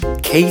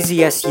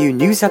KZSU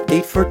News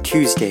Update for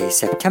Tuesday,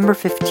 September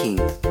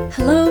 15th.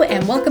 Hello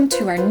and welcome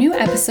to our new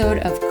episode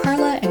of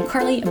Carla and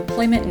Carly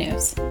Employment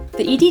News.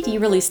 The EDD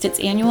released its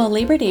annual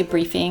Labor Day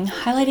briefing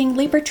highlighting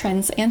labor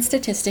trends and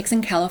statistics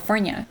in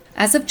California.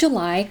 As of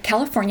July,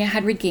 California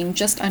had regained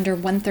just under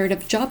one-third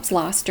of jobs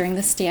lost during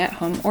the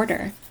stay-at-home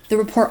order. The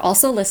report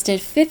also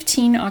listed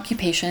 15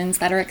 occupations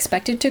that are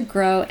expected to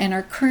grow and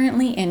are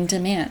currently in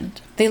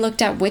demand. They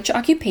looked at which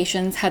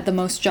occupations had the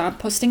most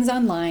job postings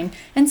online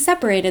and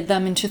separated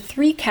them into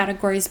 3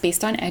 categories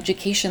based on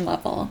education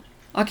level.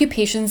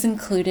 Occupations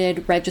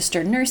included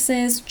registered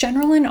nurses,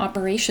 general and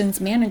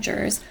operations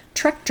managers,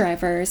 truck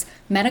drivers,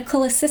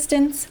 medical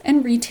assistants,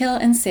 and retail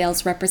and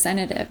sales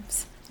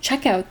representatives.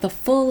 Check out the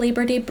full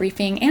Labor Day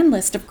briefing and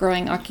list of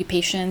growing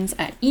occupations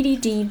at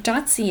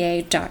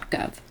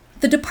edd.ca.gov.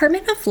 The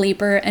Department of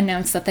Labor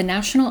announced that the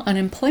national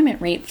unemployment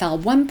rate fell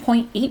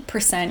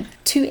 1.8%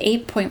 to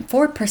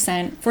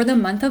 8.4% for the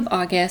month of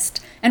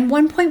August, and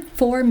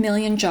 1.4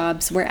 million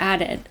jobs were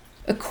added.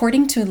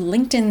 According to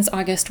LinkedIn's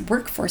August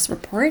workforce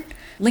report,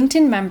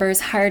 LinkedIn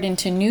members hired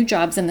into new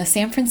jobs in the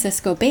San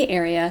Francisco Bay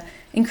Area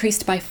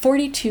increased by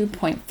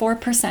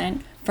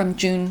 42.4% from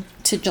June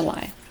to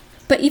July.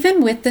 But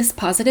even with this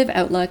positive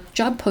outlook,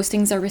 job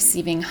postings are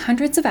receiving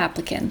hundreds of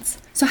applicants.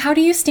 So how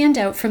do you stand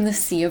out from the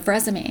sea of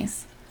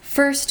resumes?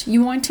 First,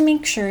 you want to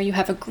make sure you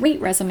have a great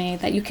resume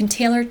that you can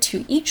tailor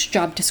to each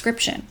job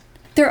description.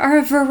 There are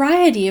a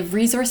variety of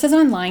resources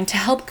online to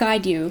help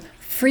guide you,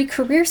 free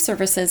career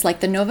services like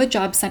the Nova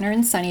Job Center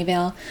in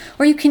Sunnyvale,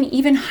 or you can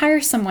even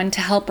hire someone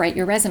to help write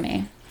your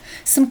resume.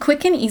 Some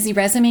quick and easy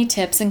resume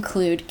tips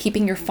include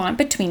keeping your font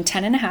between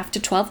 10.5 to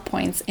 12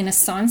 points in a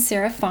sans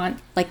serif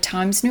font like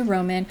Times New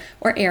Roman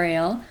or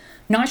Arial,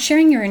 not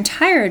sharing your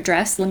entire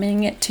address,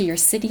 limiting it to your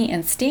city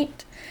and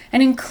state,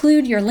 and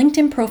include your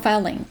LinkedIn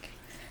profile link.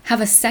 Have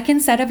a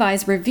second set of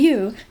eyes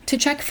review to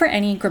check for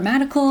any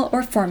grammatical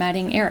or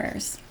formatting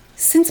errors.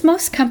 Since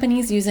most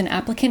companies use an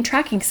applicant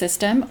tracking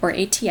system, or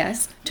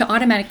ATS, to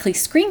automatically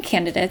screen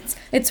candidates,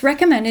 it's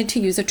recommended to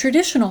use a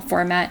traditional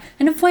format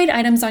and avoid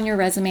items on your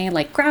resume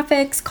like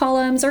graphics,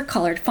 columns, or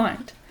colored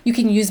font. You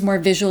can use more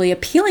visually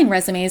appealing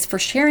resumes for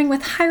sharing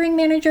with hiring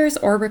managers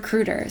or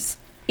recruiters.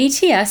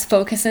 ATS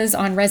focuses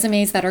on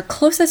resumes that are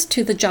closest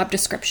to the job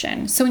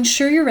description, so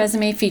ensure your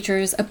resume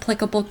features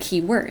applicable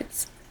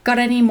keywords. Got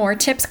any more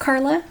tips,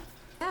 Carla?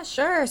 Yeah,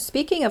 sure.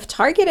 Speaking of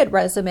targeted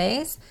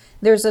resumes,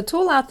 there's a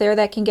tool out there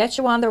that can get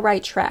you on the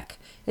right track.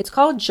 It's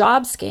called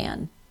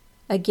JobScan.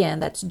 Again,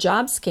 that's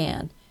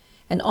JobScan,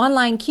 an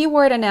online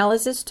keyword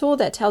analysis tool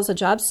that tells a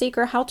job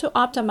seeker how to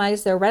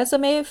optimize their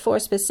resume for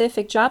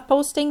specific job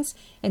postings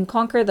and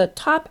conquer the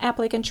top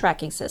applicant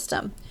tracking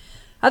system.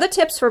 Other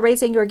tips for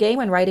raising your game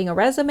when writing a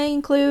resume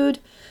include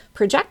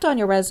project on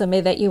your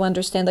resume that you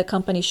understand the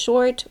company's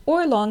short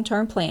or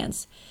long-term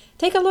plans.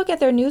 Take a look at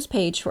their news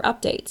page for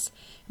updates.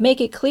 Make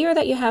it clear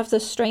that you have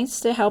the strengths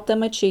to help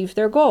them achieve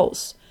their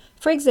goals.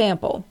 For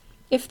example,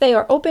 if they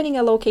are opening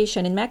a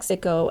location in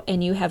Mexico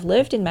and you have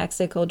lived in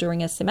Mexico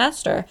during a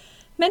semester,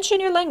 mention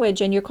your language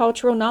and your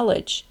cultural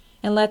knowledge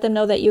and let them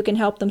know that you can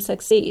help them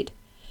succeed.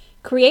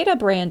 Create a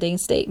branding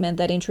statement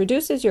that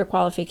introduces your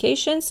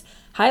qualifications,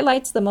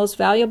 highlights the most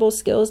valuable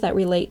skills that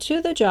relate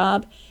to the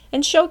job,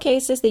 and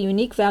showcases the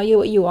unique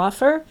value you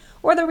offer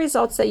or the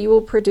results that you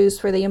will produce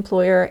for the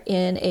employer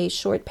in a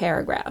short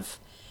paragraph.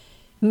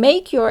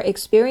 Make your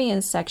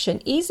experience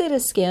section easy to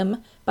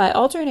skim by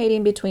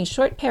alternating between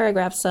short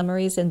paragraph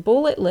summaries and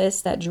bullet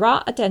lists that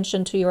draw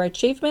attention to your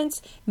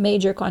achievements,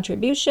 major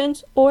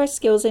contributions, or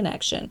skills in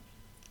action.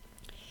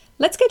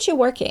 Let's get you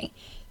working.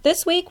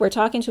 This week, we're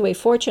talking to a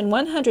Fortune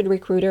 100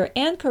 recruiter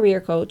and career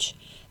coach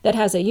that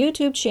has a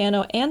YouTube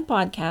channel and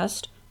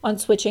podcast on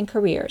switching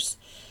careers.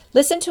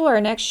 Listen to our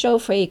next show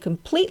for a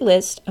complete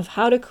list of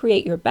how to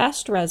create your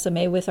best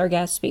resume with our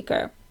guest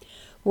speaker.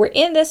 We're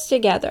in this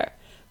together.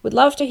 We'd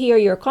love to hear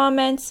your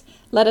comments.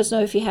 Let us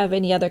know if you have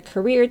any other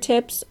career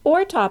tips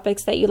or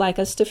topics that you'd like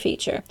us to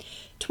feature.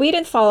 Tweet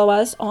and follow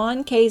us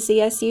on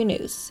KZSU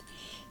News.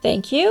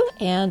 Thank you,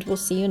 and we'll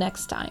see you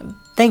next time.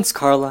 Thanks,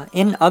 Carla.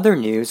 In other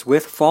news,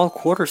 with fall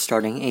quarter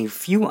starting, a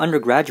few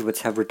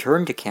undergraduates have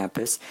returned to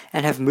campus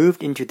and have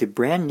moved into the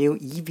brand new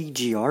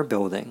EVGR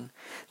building.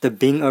 The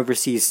Bing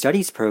Overseas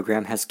Studies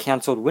program has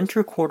canceled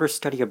winter quarter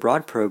study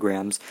abroad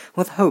programs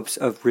with hopes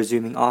of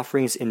resuming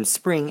offerings in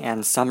spring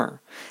and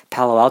summer.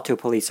 Palo Alto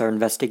police are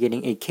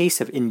investigating a case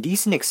of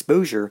indecent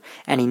exposure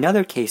and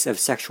another case of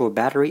sexual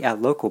battery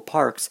at local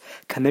parks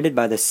committed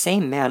by the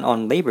same man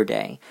on Labor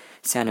Day.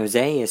 San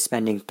Jose is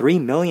spending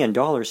 $3 million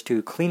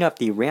to clean up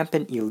the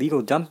rampant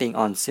illegal dumping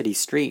on city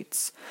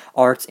streets.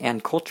 Arts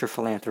and culture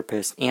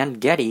philanthropist Ann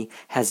Getty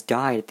has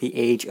died at the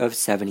age of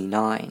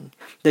 79.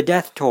 The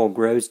death toll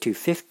grows to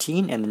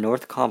 15 in the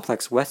North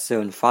Complex West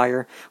Zone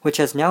fire, which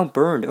has now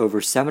burned over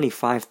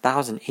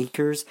 75,000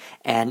 acres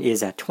and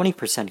is at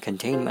 20%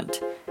 containment.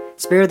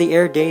 Spare the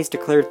air days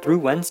declared through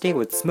Wednesday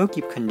with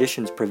smoky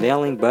conditions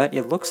prevailing, but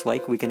it looks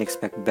like we can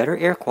expect better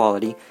air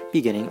quality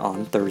beginning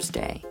on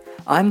Thursday.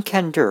 I'm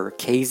Ken Durr,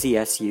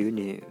 KZSU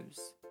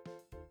News.